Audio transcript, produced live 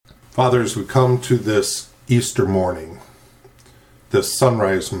Father, as we come to this Easter morning, this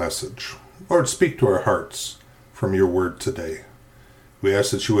sunrise message, Lord, speak to our hearts from your word today. We ask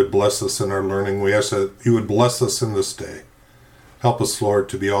that you would bless us in our learning. We ask that you would bless us in this day. Help us, Lord,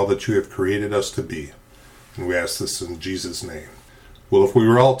 to be all that you have created us to be. And we ask this in Jesus' name. Well, if we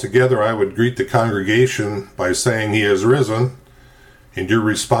were all together, I would greet the congregation by saying he has risen. And your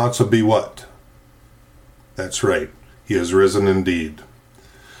response would be what? That's right. He has risen indeed.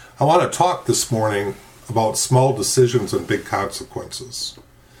 I want to talk this morning about small decisions and big consequences.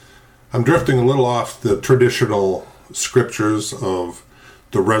 I'm drifting a little off the traditional scriptures of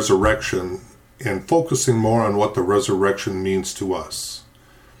the resurrection and focusing more on what the resurrection means to us.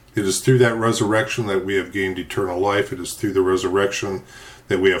 It is through that resurrection that we have gained eternal life. It is through the resurrection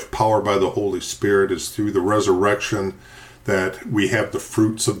that we have power by the Holy Spirit. It is through the resurrection that we have the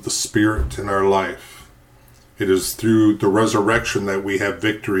fruits of the Spirit in our life. It is through the resurrection that we have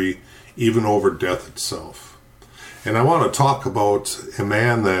victory even over death itself. And I want to talk about a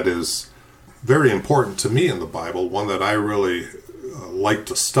man that is very important to me in the Bible, one that I really like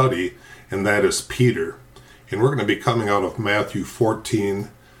to study, and that is Peter. And we're going to be coming out of Matthew 14,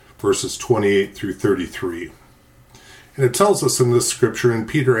 verses 28 through 33. And it tells us in this scripture, and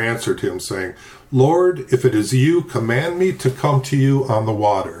Peter answered him, saying, Lord, if it is you, command me to come to you on the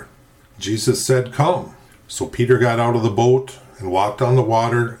water. Jesus said, Come. So Peter got out of the boat and walked on the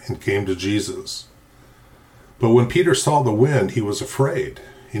water and came to Jesus. But when Peter saw the wind, he was afraid,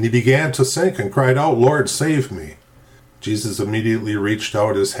 and he began to sink and cried out, Lord, save me. Jesus immediately reached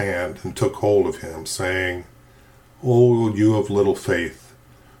out his hand and took hold of him, saying, O you of little faith,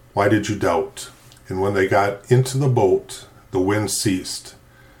 why did you doubt? And when they got into the boat, the wind ceased,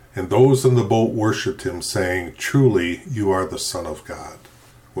 and those in the boat worshipped him, saying, Truly you are the Son of God.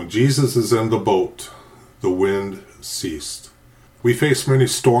 When Jesus is in the boat, the wind ceased. We face many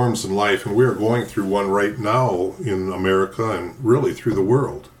storms in life, and we are going through one right now in America and really through the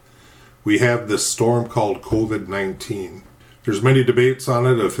world. We have this storm called COVID-19. There's many debates on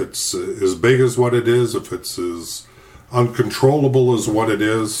it, if it's as big as what it is, if it's as uncontrollable as what it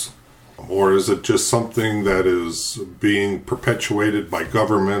is, or is it just something that is being perpetuated by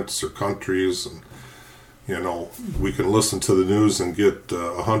governments or countries. And we can listen to the news and get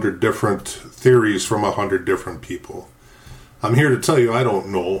 100 different theories from 100 different people. I'm here to tell you I don't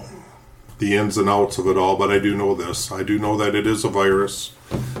know the ins and outs of it all, but I do know this. I do know that it is a virus.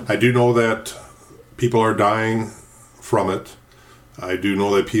 I do know that people are dying from it. I do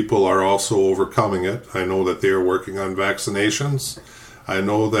know that people are also overcoming it. I know that they are working on vaccinations. I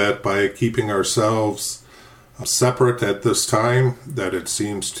know that by keeping ourselves separate at this time, that it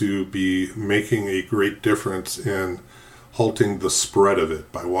seems to be making a great difference in halting the spread of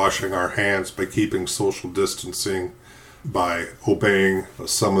it, by washing our hands, by keeping social distancing, by obeying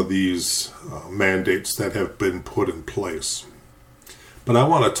some of these mandates that have been put in place. But I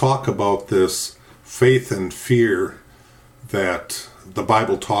want to talk about this faith and fear that the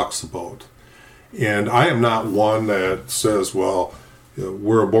Bible talks about. And I am not one that says, well,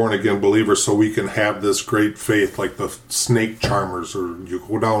 we're a born-again believer so we can have this great faith like the snake charmers, or you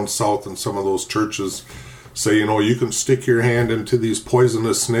go down south and some of those churches say, you can stick your hand into these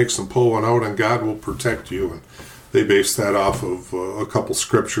poisonous snakes and pull one out and God will protect you. And they base that off of a couple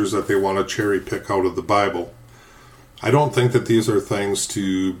scriptures that they want to cherry pick out of the Bible. I don't think that these are things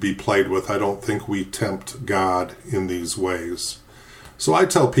to be played with. I don't think we tempt God in these ways. So I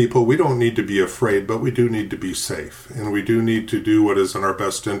tell people we don't need to be afraid, but we do need to be safe. And we do need to do what is in our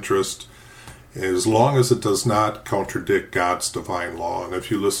best interest, as long as it does not contradict God's divine law. And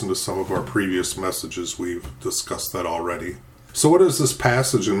if you listen to some of our previous messages, we've discussed that already. So what does this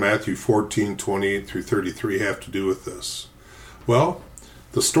passage in Matthew 14, 28 through 33 have to do with this? Well,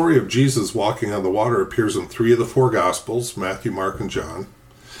 the story of Jesus walking on the water appears in 3 of the 4 Gospels, Matthew, Mark, and John.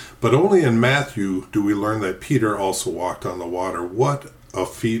 But only in Matthew do we learn that Peter also walked on the water. What a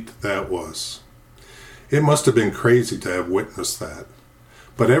feat that was. It must have been crazy to have witnessed that.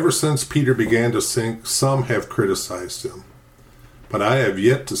 But ever since Peter began to sink, some have criticized him. But I have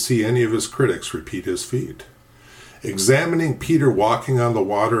yet to see any of his critics repeat his feat. Examining Peter walking on the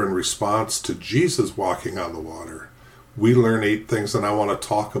water in response to Jesus walking on the water, we learn 8 things, and I want to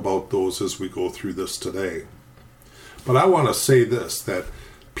talk about those as we go through this today. But I want to say this, that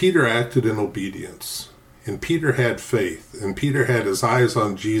Peter acted in obedience, and Peter had faith, and Peter had his eyes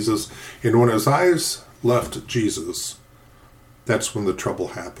on Jesus, and when his eyes left Jesus, that's when the trouble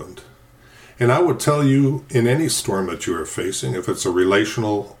happened. And I would tell you, in any storm that you are facing, if it's a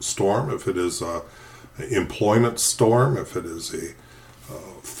relational storm, if it is an employment storm, if it is a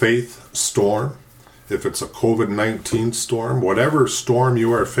faith storm, if it's a COVID-19 storm, whatever storm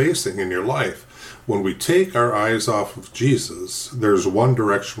you are facing in your life, when we take our eyes off of Jesus, there's one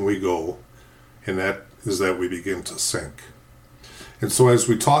direction we go, and that is that we begin to sink. And so as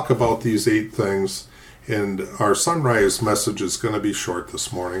we talk about these 8 things, and our sunrise message is going to be short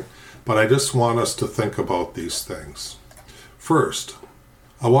this morning, but I just want us to think about these things. First,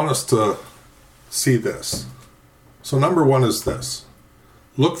 I want us to see this. So number 1 is this.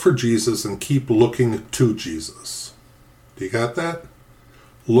 Look for Jesus and keep looking to Jesus. Do you got that?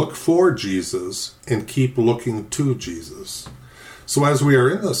 Look for Jesus and keep looking to Jesus. So as we are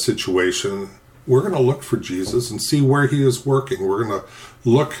in this situation, we're going to look for Jesus and see where he is working. We're going to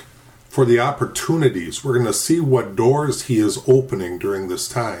look for the opportunities. We're going to see what doors he is opening during this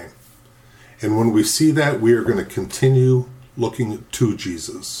time. And when we see that, we are going to continue looking to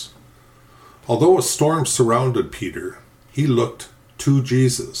Jesus. Although a storm surrounded Peter, he looked to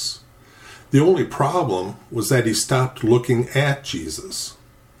Jesus. The only problem was that he stopped looking at Jesus.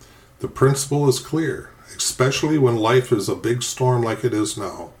 The principle is clear, especially when life is a big storm like it is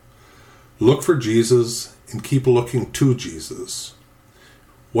now. Look for Jesus and keep looking to Jesus.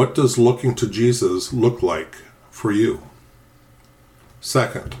 What does looking to Jesus look like for you?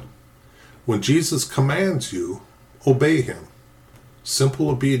 Second, when Jesus commands you, obey him. Simple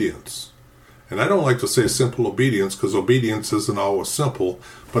obedience. And I don't like to say simple obedience because obedience isn't always simple,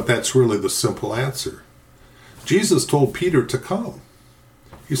 but that's really the simple answer. Jesus told Peter to come.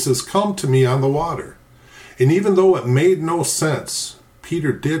 He says, come to me on the water. And even though it made no sense,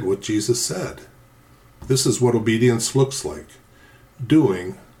 Peter did what Jesus said. This is what obedience looks like.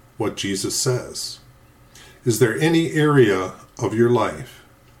 Doing what Jesus says. Is there any area of your life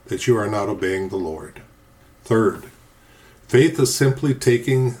that you are not obeying the Lord? Third, faith is simply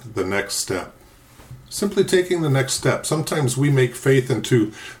taking the next step. Simply taking the next step. Sometimes we make faith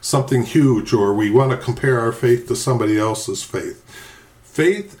into something huge, or we want to compare our faith to somebody else's faith.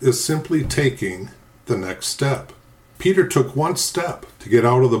 Faith is simply taking the next step. Peter took one step to get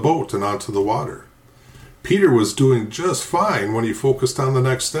out of the boat and onto the water. Peter was doing just fine when he focused on the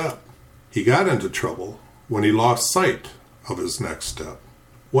next step. He got into trouble when he lost sight of his next step.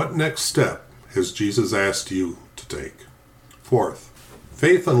 What next step has Jesus asked you to take? Fourth,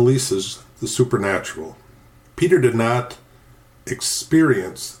 faith unleashes the supernatural. Peter did not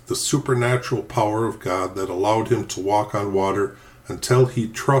experience the supernatural power of God that allowed him to walk on water until he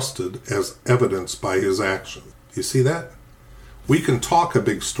trusted, as evidenced by his action. You see that? We can talk a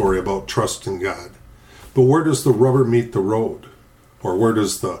big story about trusting God, but where does the rubber meet the road? Or where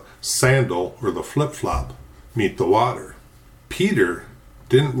does the sandal or the flip-flop meet the water? Peter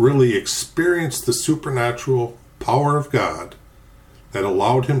didn't really experience the supernatural power of God that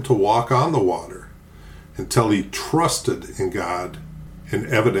allowed him to walk on the water until he trusted in God and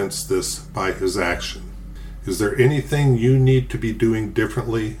evidenced this by his action. Is there anything you need to be doing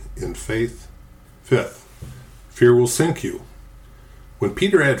differently in faith? Fifth, fear will sink you. When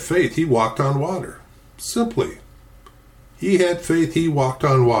Peter had faith, he walked on water. Simply. He had faith, he walked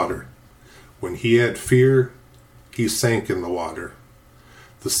on water. When he had fear, he sank in the water.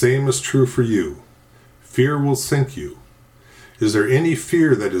 The same is true for you. Fear will sink you. Is there any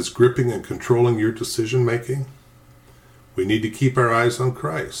fear that is gripping and controlling your decision making? We need to keep our eyes on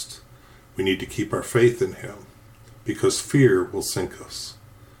Christ. We need to keep our faith in him, because fear will sink us.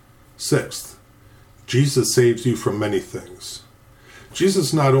 Sixth, Jesus saves you from many things.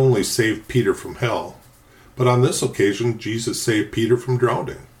 Jesus not only saved Peter from hell, but on this occasion, Jesus saved Peter from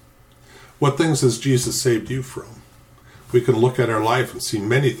drowning. What things has Jesus saved you from? We can look at our life and see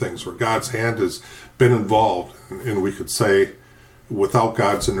many things where God's hand has been involved, and we could say, without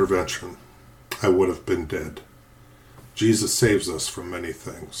God's intervention, I would have been dead. Jesus saves us from many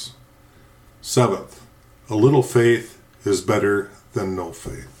things. Seventh, a little faith is better than no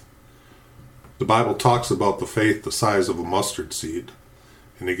faith. The Bible talks about the faith the size of a mustard seed.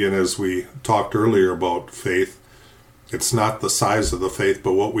 And again, as we talked earlier about faith, it's not the size of the faith,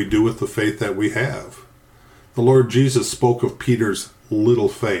 but what we do with the faith that we have. The Lord Jesus spoke of Peter's little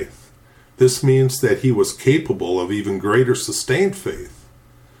faith. This means that he was capable of even greater sustained faith.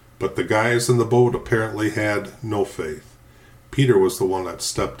 But the guys in the boat apparently had no faith. Peter was the one that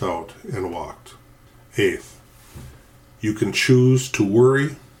stepped out and walked. Eighth, you can choose to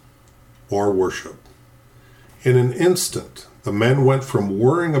worry or worship. In an instant, the men went from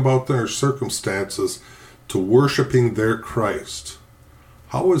worrying about their circumstances to worshiping their Christ.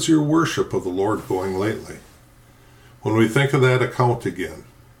 How is your worship of the Lord going lately? When we think of that account again,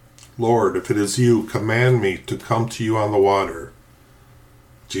 Lord, if it is you, command me to come to you on the water.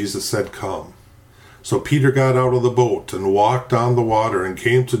 Jesus said, come. So Peter got out of the boat and walked on the water and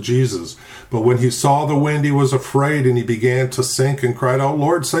came to Jesus. But when he saw the wind, he was afraid, and he began to sink and cried out,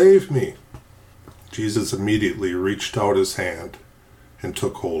 "Lord, save me." Jesus immediately reached out his hand and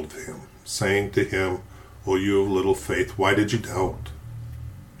took hold of him, saying to him, "O you of little faith, why did you doubt?"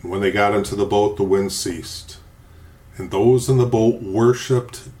 And when they got into the boat, the wind ceased. And those in the boat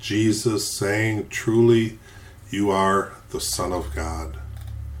worshipped Jesus, saying, "Truly, you are the Son of God."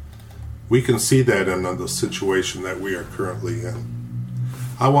 We can see that in the situation that we are currently in.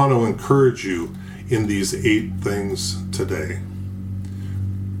 I want to encourage you in these 8 things today.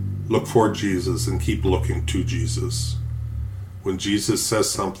 Look for Jesus and keep looking to Jesus. When Jesus says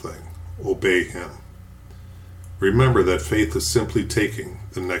something, obey him. Remember that faith is simply taking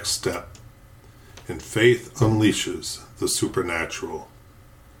the next step, and faith unleashes the supernatural.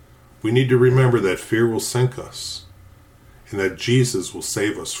 We need to remember that fear will sink us, and that Jesus will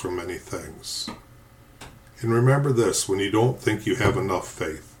save us from many things. And remember this, when you don't think you have enough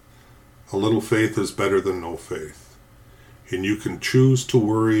faith, a little faith is better than no faith. And you can choose to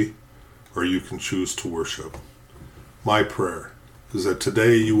worry, or you can choose to worship. My prayer is that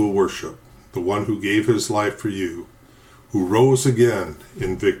today you will worship the one who gave his life for you, who rose again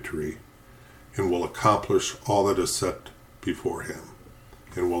in victory, and will accomplish all that is set before him,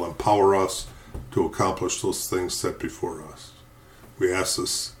 and will empower us to accomplish those things set before us. We ask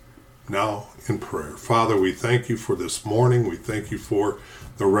this now in prayer. Father, we thank you for this morning. We thank you for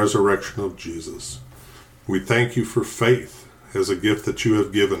the resurrection of Jesus. We thank you for faith as a gift that you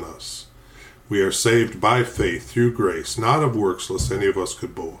have given us. We are saved by faith through grace, not of works, lest any of us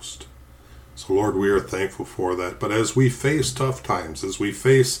could boast. So, Lord, we are thankful for that. But as we face tough times, as we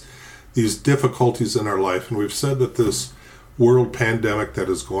face these difficulties in our life, and we've said that this world pandemic that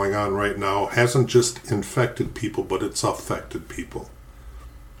is going on right now hasn't just infected people, but it's affected people.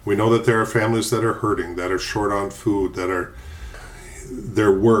 We know that there are families that are hurting, that are short on food, that are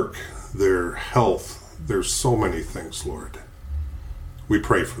their work, their health. There's so many things, Lord. We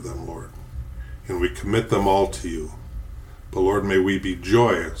pray for them, Lord, and we commit them all to you. But Lord, may we be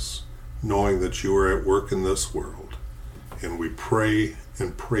joyous knowing that you are at work in this world. And we pray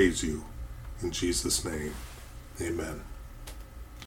and praise you in Jesus' name. Amen.